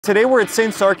Today we're at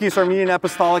St. Sarkis Armenian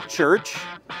Apostolic Church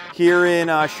here in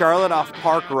Charlotte off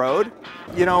Park Road.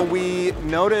 You know, we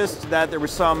noticed that there was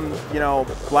some,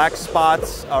 black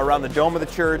spots around the dome of the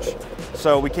church.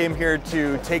 So we came here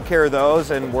to take care of those,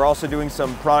 and we're also doing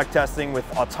some product testing with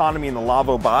autonomy in the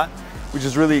LavoBot, which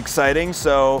is really exciting.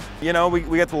 So, we got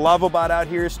the LavoBot out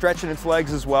here stretching its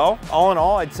legs as well. All in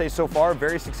all, I'd say so far, a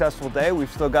very successful day.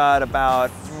 We've still got about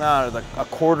a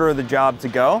quarter of the job to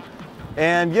go.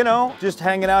 And, just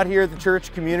hanging out here at the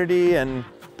church community and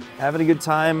having a good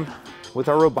time with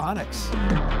our robotics.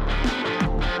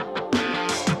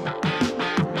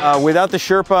 Without the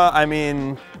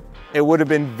Sherpa, it would have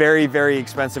been very, very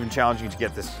expensive and challenging to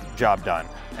get this job done.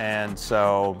 And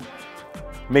so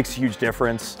it makes a huge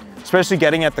difference, especially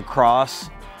getting at the cross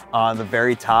on the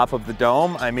very top of the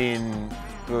dome. I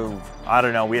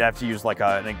don't know, we'd have to use like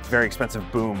a very expensive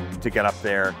boom to get up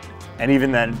there. And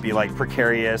even then it'd be like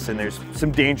precarious, and there's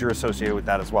some danger associated with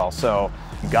that as well. So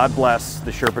God bless the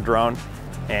Sherpa drone,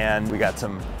 and we got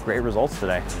some great results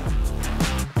today.